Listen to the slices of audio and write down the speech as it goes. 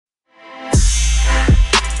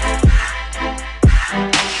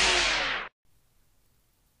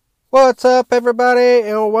What's up, everybody,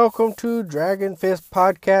 and welcome to Dragon Fist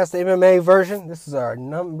Podcast MMA version. This is our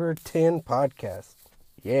number 10 podcast.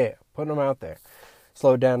 Yeah, putting them out there.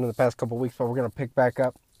 Slowed down in the past couple weeks, but we're going to pick back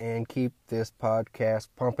up and keep this podcast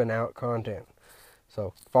pumping out content.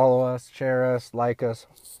 So follow us, share us, like us,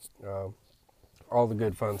 all the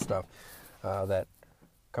good fun stuff that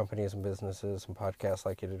companies and businesses and podcasts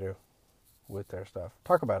like you to do with their stuff.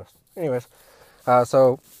 Talk about us. Anyways,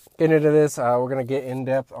 so getting into this, we're going to get in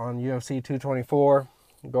depth on UFC 224.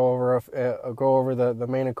 Go over the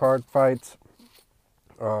main card fights.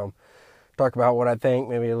 Talk about what I think.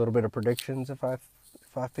 Maybe a little bit of predictions if I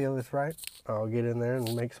feel it's right. I'll get in there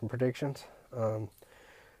and make some predictions.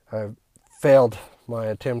 I failed my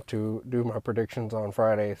attempt to do my predictions on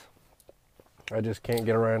Fridays. I just can't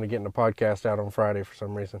get around to getting a podcast out on Friday for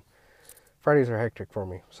some reason. Fridays are hectic for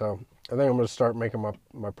me, so I think I'm going to start making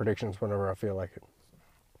my predictions whenever I feel like it.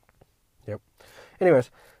 Yep. Anyways,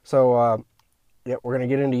 so we're going to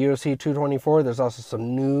get into UFC 224. There's also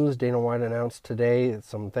some news. Dana White announced today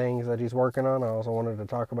some things that he's working on. I also wanted to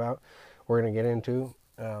talk about. We're going to get into.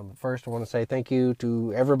 First, I want to say thank you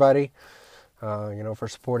to everybody, for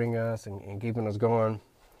supporting us and keeping us going.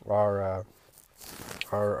 Our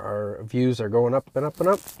views are going up and up and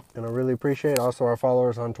up, and I really appreciate it. Also, our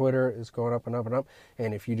followers on Twitter is going up and up and up.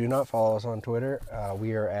 And if you do not follow us on Twitter,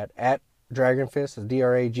 we are at DragonFist, it's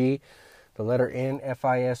DRAG, the letter N,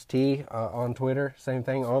 FIST, on Twitter. Same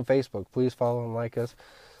thing on Facebook. Please follow and like us.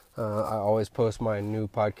 I always post my new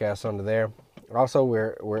podcasts onto there. Also,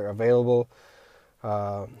 we're available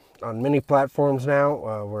on many platforms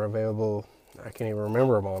now. We're available. I can't even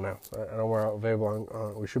remember them all now. I know we're available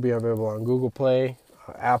on. We should be available on Google Play,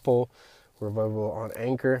 Apple. We're available on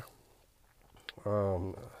Anchor.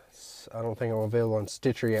 I don't think I'm available on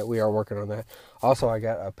Stitcher yet. We are working on that. Also, I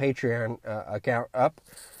got a Patreon account up.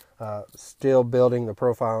 Still building the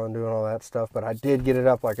profile and doing all that stuff, but I did get it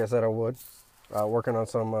up like I said I would. Working on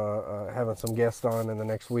some having some guests on in the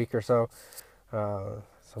next week or so.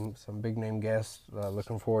 Some big name guests.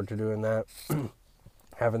 Looking forward to doing that.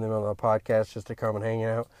 Having them on the podcast just to come and hang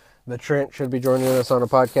out. The Trent should be joining us on a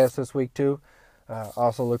podcast this week too.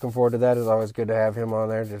 Also looking forward to that. It's always good to have him on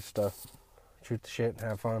there, just shoot the shit and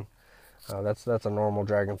have fun. That's a normal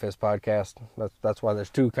Dragon Fist podcast. That's why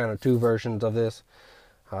there's two versions of this.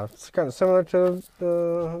 It's kind of similar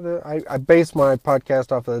to I base my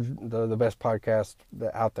podcast off the best podcast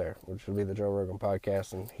out there, which would be the Joe Rogan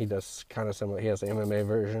podcast, and he does kind of similar. He has the MMA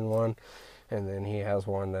version one. And then he has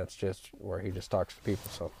one that's just where he just talks to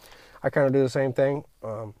people. So I kind of do the same thing.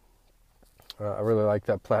 I really like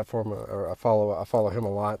that platform. I follow him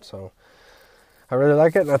a lot. So I really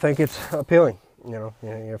like it, and I think it's appealing.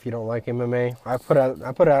 If you don't like MMA, I put out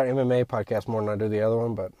MMA podcast more than I do the other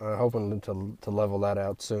one, but I'm hoping to level that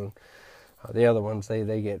out soon. The other ones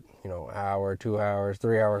they get hour, 2 hours,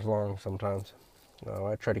 3 hours long sometimes.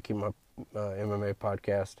 I try to keep my MMA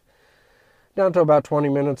podcast down to about 20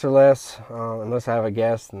 minutes or less, unless I have a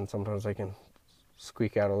guest, and sometimes I can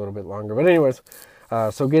squeak out a little bit longer. But anyways,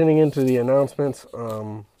 so getting into the announcements,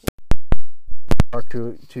 talk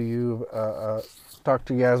to you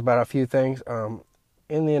guys about a few things.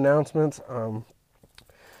 In the announcements,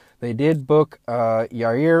 they did book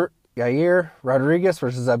Yair Rodriguez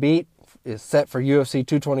versus Zabit is set for UFC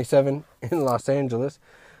 227 in Los Angeles.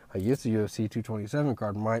 I guess the UFC 227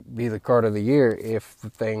 card might be the card of the year if the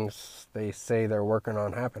things they say they're working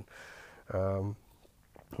on happen.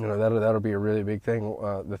 That'll be a really big thing.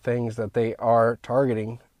 The things that they are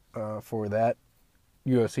targeting for that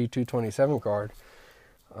UFC 227 card,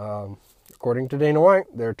 according to Dana White,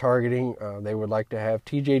 they're targeting. They would like to have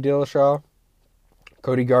T.J. Dillashaw,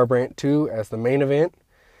 Cody Garbrandt 2 as the main event.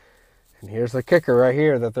 And here's the kicker right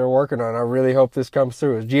here that they're working on. I really hope this comes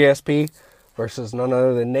through. Is GSP versus none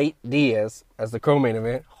other than Nate Diaz as the co-main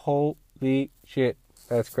event. Holy shit,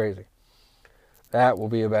 that's crazy. That will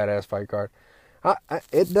be a badass fight card.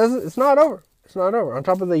 It's not over. It's not over. On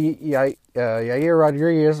top of the Yair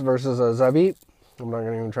Rodriguez versus Zabit, I'm not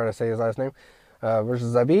going to even try to say his last name,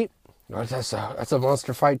 versus Zabit. That's a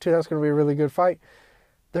monster fight too. That's going to be a really good fight.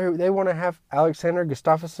 They want to have Alexander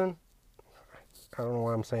Gustafsson. I don't know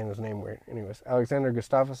why I'm saying his name weird. Anyways, Alexander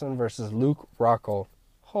Gustafsson versus Luke Rockhold.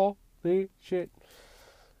 Holy shit.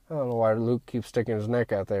 I don't know why Luke keeps sticking his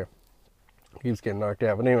neck out there. He keeps getting knocked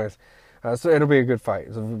out. But anyways, so it'll be a good fight.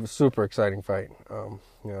 It's a super exciting fight.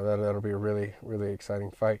 That'll be a really, really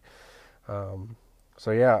exciting fight. Dana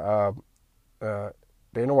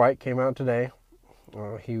White came out today.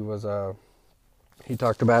 He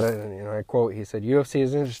talked about it, and I quote, he said, UFC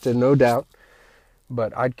is interested, no doubt,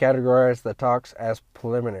 but I'd categorize the talks as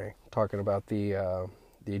preliminary, talking about the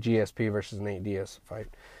GSP versus Nate Diaz fight.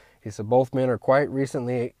 He said both men quite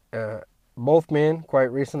recently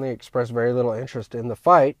expressed very little interest in the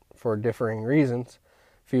fight for differing reasons.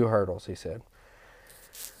 Few hurdles, he said.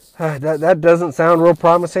 That doesn't sound real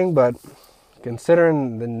promising, but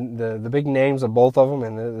considering the big names of both of them,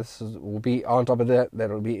 and will be on top of that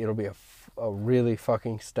it'll be a really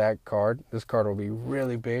fucking stacked card. This card will be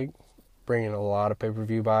really big, bringing a lot of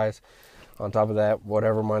pay-per-view buys. On top of that,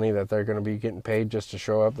 whatever money that they're going to be getting paid just to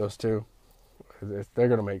show up, those two, they're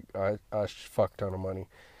going to make a fuck ton of money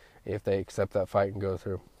if they accept that fight and go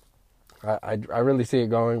through. I really see it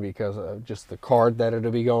going because of just the card that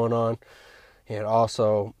it'll be going on, and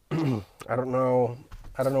also I don't know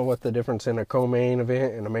what the difference in a co-main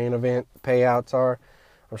event and a main event payouts are.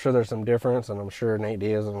 I'm sure there's some difference, and I'm sure Nate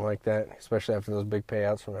Diaz isn't like that, especially after those big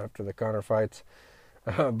payouts from after the Conor fights.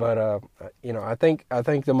 But I think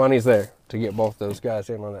the money's there to get both those guys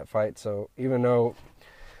in on that fight. So even though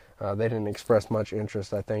they didn't express much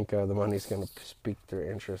interest, I think the money's going to speak their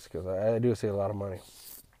interest, because I do see a lot of money.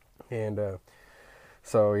 And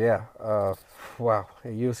so yeah, wow,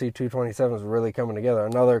 UFC 227 is really coming together.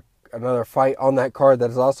 Another fight on that card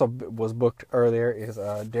that was booked earlier is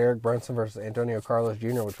Derek Brunson versus Antonio Carlos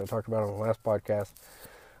Jr., which I talked about on the last podcast.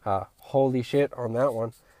 Holy shit on that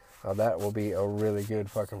one. That will be a really good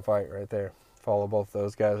fucking fight right there. Follow both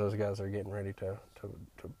those guys. Those guys are getting ready to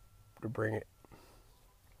bring it.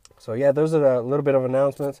 So yeah, those are a little bit of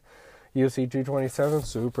announcements. UFC 227,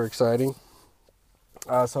 super exciting.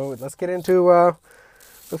 So let's get into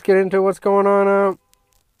what's going on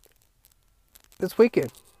this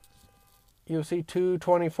weekend. UFC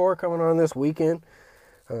 224 coming on this weekend.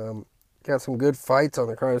 Got some good fights on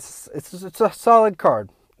the card. It's a solid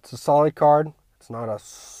card. It's a solid card. It's not a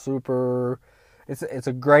super. It's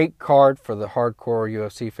a great card for the hardcore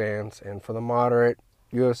UFC fans, and for the moderate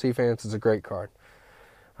UFC fans, it's a great card.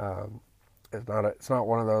 It's not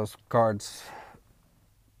one of those cards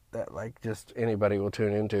that like just anybody will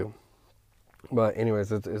tune into. But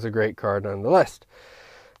anyways, it's a great card nonetheless.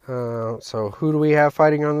 So who do we have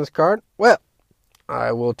fighting on this card? Well,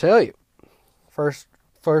 I will tell you. First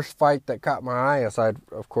fight that caught my eye, aside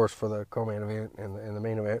of course for the co-main event and the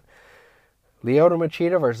main event, Lyoto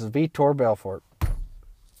Machida versus Vitor Belfort.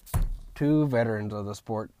 Two veterans of the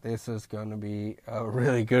sport. This is going to be a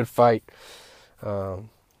really good fight. So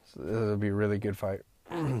this will be a really good fight.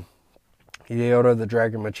 Lyoto the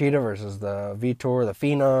Dragon Machida versus the Vitor the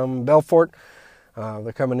Phenom Belfort.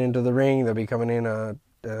 They're coming into the ring. They'll be coming in.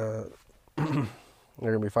 They're going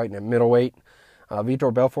to be fighting at middleweight.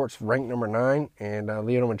 Vitor Belfort's ranked number 9, and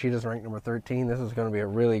Lyoto Machida's ranked number 13. This is going to be a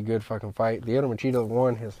really good fucking fight. Lyoto Machida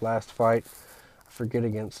won his last fight. I forget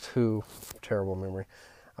against who. Terrible memory.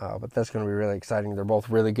 But that's going to be really exciting. They're both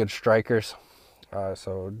really good strikers.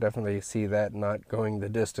 So definitely see that not going the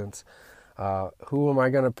distance. Who am I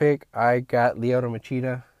going to pick? I got Lyoto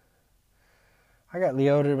Machida. I got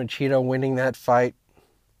Lyoto Machida winning that fight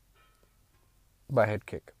by head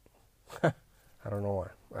kick. I don't know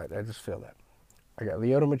why. I just feel that. I got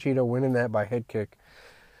Lyoto Machida winning that by head kick.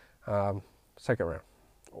 Second round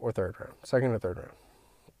or third round. Second or third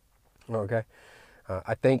round. Okay.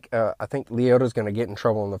 I think Lyoto's going to get in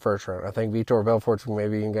trouble in the first round. I think Vitor Belfort's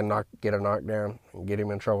maybe going to get a knockdown and get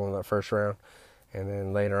him in trouble in that first round. And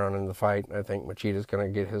then later on in the fight, I think Machida's going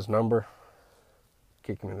to get his number,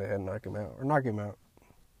 kick him in the head, and knock him out. Or knock him out.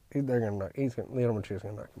 Lyoto Machida's going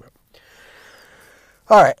to knock him out.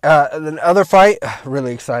 All right, the other fight,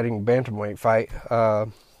 really exciting bantamweight fight.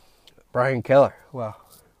 Brian Keller. Wow,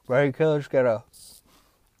 Brian Keller's got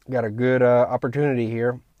a good opportunity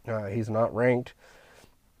here. He's not ranked,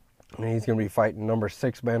 and he's going to be fighting number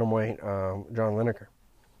 6 bantamweight John Lineker.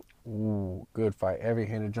 Ooh, good fight.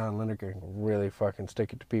 Heavy-handed John Lineker can really fucking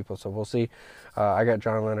stick it to people. So we'll see. I got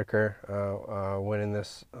John Lineker winning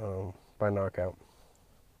this by knockout,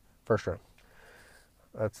 first round.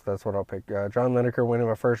 That's what I'll pick. John Lineker winning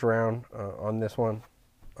my first round on this one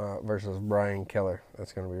versus Brian Keller.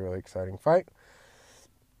 That's going to be a really exciting fight.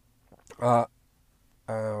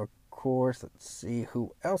 Of course, let's see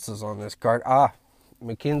who else is on this card.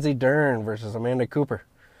 Mackenzie Dern versus Amanda Cooper.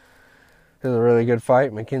 This is a really good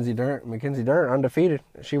fight. Mackenzie Dern undefeated.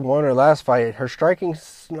 She won her last fight. Her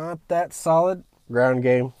striking's not that solid. Ground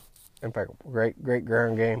game, impeccable. Great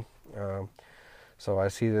ground game. So I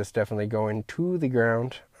see this definitely going to the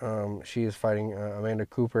ground. She is fighting Amanda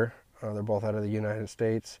Cooper. They're both out of the United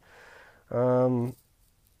States. Amanda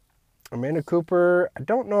Cooper, I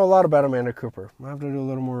don't know a lot about Amanda Cooper. I'll have to do a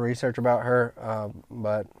little more research about her.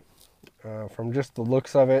 But from just the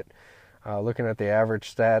looks of it, looking at the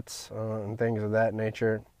average stats and things of that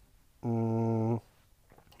nature, I'm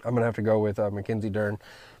going to have to go with Mackenzie Dern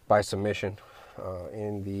by submission.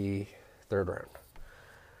 in the third round.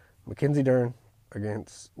 Mackenzie Dern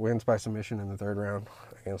wins by submission in the third round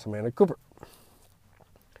against Amanda Cooper.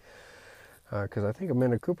 Because I think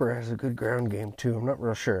Amanda Cooper has a good ground game too. I'm not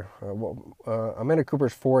real sure. Amanda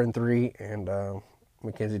Cooper's 4-3, and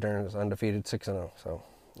Mackenzie Dern is undefeated 6-0. So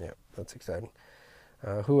yeah, that's exciting.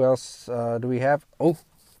 Who else do we have? Oh,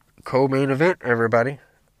 co-main event, everybody.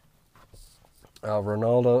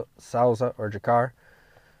 Ronaldo Souza, or Jakar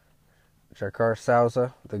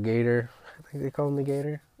Souza, the Gator. I think they call him the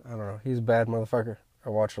Gator. I don't know. He's a bad motherfucker. I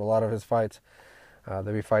watched a lot of his fights.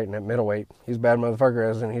 They be fighting at middleweight. He's a bad motherfucker,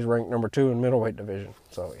 as in he's ranked number 2 in middleweight division.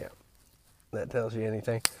 So, yeah, that tells you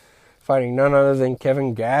anything. Fighting none other than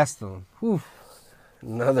Kevin Gastelum. Whew.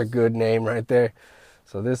 Another good name right there.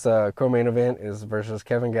 So this co-main event is versus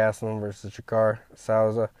Kevin Gastelum versus Jakar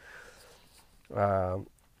Souza.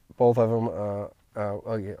 Both of them,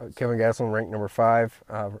 Kevin Gastelum ranked number 5.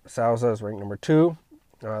 Souza is ranked number 2.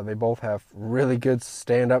 They both have really good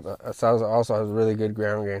stand-up. Souza also has a really good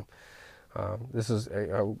ground game. Souza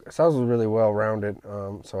is really well-rounded,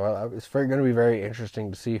 so it's going to be very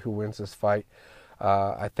interesting to see who wins this fight.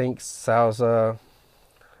 I think Souza,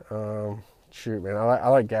 I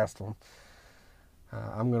like Gastelum.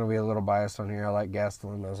 I'm going to be a little biased on here. I like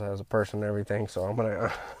Gastelum as a person and everything, so I'm going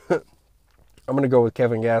to I'm going to go with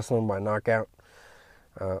Kevin Gastelum by knockout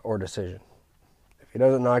or decision. If he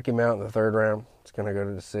doesn't knock him out in the third round, it's going to go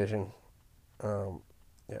to decision. So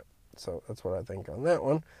that's what I think on that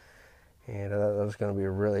one. And that's going to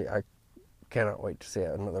be I cannot wait to see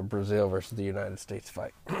another Brazil versus the United States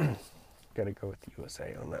fight. Got to go with the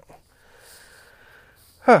USA on that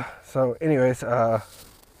one. So anyways, their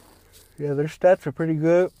stats are pretty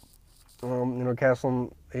good.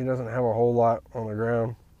 Gastelum, he doesn't have a whole lot on the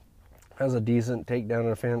ground. Has a decent takedown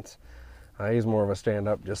defense. He's more of a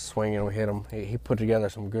stand-up, just swing and hit him. He put together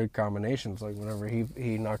some good combinations, like whenever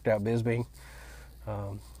he knocked out Bisping.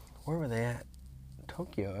 Where were they at?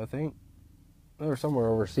 Tokyo, I think. They were somewhere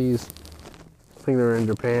overseas. I think they were in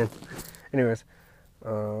Japan. Anyways,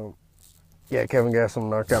 Kevin Gastelum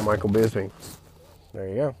knocked out Michael Bisping. There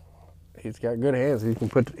you go. He's got good hands. He can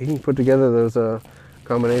put together those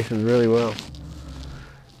combinations really well.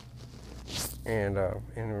 And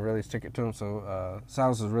really stick it to him. So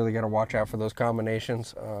Souza's really got to watch out for those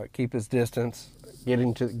combinations. Keep his distance.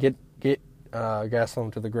 Get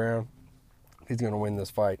Gastelum to the ground. He's going to win this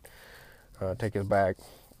fight. Take his back.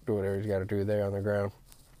 Do whatever he's got to do there on the ground.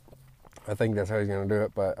 I think that's how he's going to do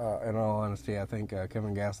it. But in all honesty, I think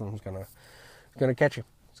Kevin Gastelum's going to catch him.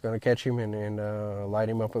 He's going to catch him and light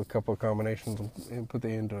him up with a couple of combinations and put the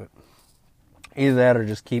end to it. Either that or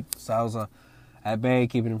just keep Souza at bay,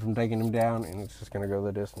 keeping him from taking him down, and it's just going to go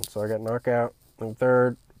the distance. So I got knockout in the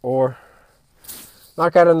third, or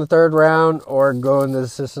knockout in the third round, or go in the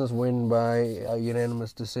distance, win by a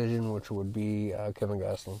unanimous decision, which would be Kevin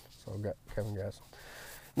Gastelum. So I've got Kevin Gastelum.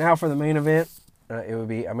 Now for the main event, it would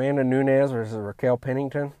be Amanda Nunes versus Raquel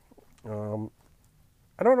Pennington.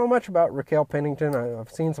 I don't know much about Raquel Pennington. I've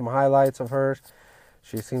seen some highlights of hers.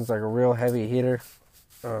 She seems like a real heavy hitter.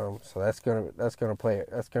 So that's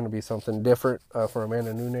gonna be something different for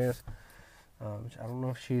Amanda Nunes. I don't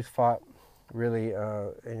know if she's fought really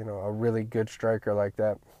a really good striker like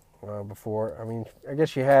that before. I mean, I guess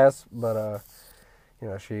she has, but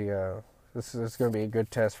this is gonna be a good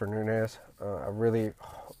test for Nunes. I really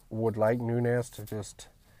would like Nunes to just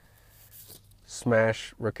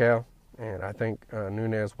smash Raquel, and I think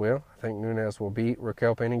Nunes will. I think Nunes will beat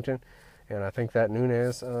Raquel Pennington. And I think that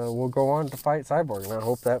Nunes will go on to fight Cyborg, and I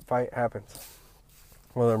hope that fight happens.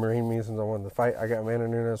 One of the main reasons I won the fight, I got Amanda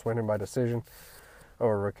Nunes winning by decision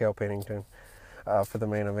over Raquel Pennington for the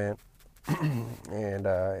main event. and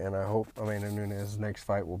I hope Amanda Nunes' next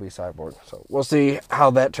fight will be Cyborg. So we'll see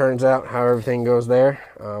how that turns out, how everything goes there.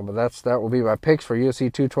 But that will be my picks for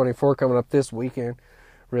UFC 224 coming up this weekend.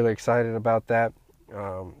 Really excited about that.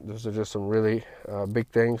 Those are just some really big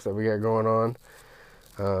things that we got going on.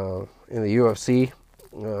 In the UFC,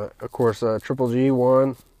 of course, Triple G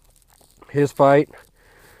won his fight.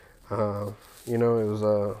 It was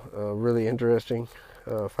a really interesting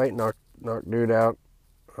fight. Knocked dude out.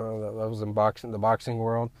 That was in the boxing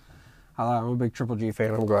world. I'm a big Triple G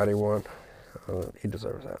fan. I'm glad he won. He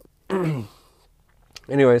deserves that.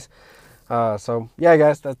 Anyways, so yeah,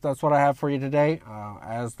 guys, that's what I have for you today.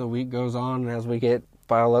 As the week goes on, and as we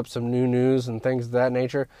file up some new news and things of that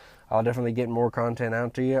nature, I'll definitely get more content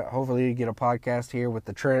out to you. Hopefully you get a podcast here with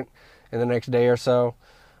the Trent in the next day or so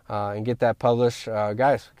and get that published.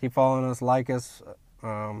 Guys, keep following us, like us,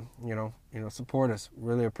 support us.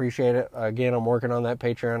 Really appreciate it. Again, I'm working on that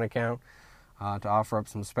Patreon account. to offer up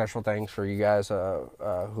some special things for you guys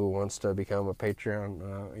who wants to become a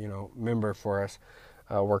Patreon member for us.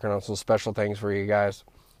 Working on some special things for you guys.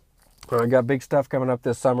 We got big stuff coming up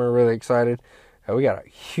this summer. Really excited. We got a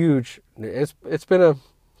huge. It's been a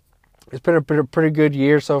pretty good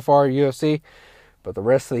year so far at UFC, but the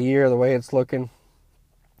rest of the year, the way it's looking,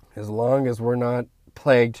 as long as we're not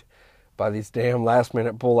plagued by these damn last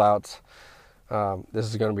minute pullouts, this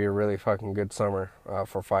is going to be a really fucking good summer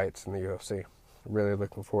for fights in the UFC. Really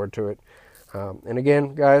looking forward to it. And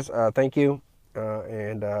again, guys, thank you.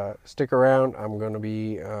 And stick around. I'm going to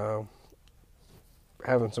be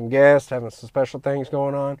having some guests, having some special things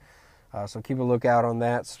going on. So keep a lookout on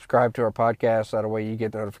that. Subscribe to our podcast. That way you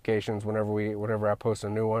get notifications whenever I post a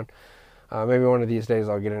new one. Maybe one of these days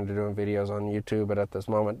I'll get into doing videos on YouTube, but at this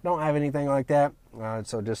moment don't have anything like that.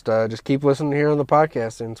 So just keep listening here on the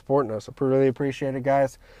podcast and supporting us. I really appreciate it,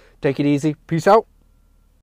 guys. Take it easy. Peace out.